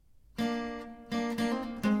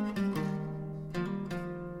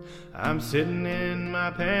I'm sitting in my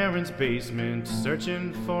parents' basement,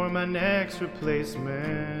 searching for my next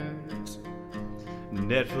replacement.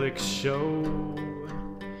 Netflix show.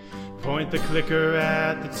 Point the clicker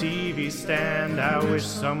at the TV stand. I wish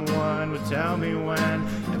someone would tell me when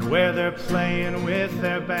and where they're playing with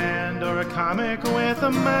their band, or a comic with a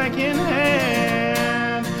mic in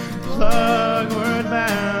hand. Plug word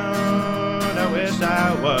bound. I wish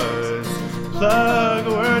I was plug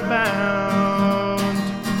word bound.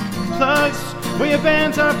 Plugs where your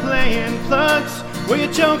bands are playing. Plugs where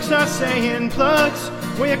your jokes are saying. Plugs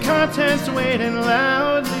where your content's waiting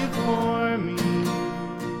loudly for me.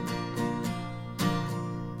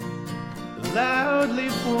 Loudly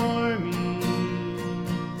for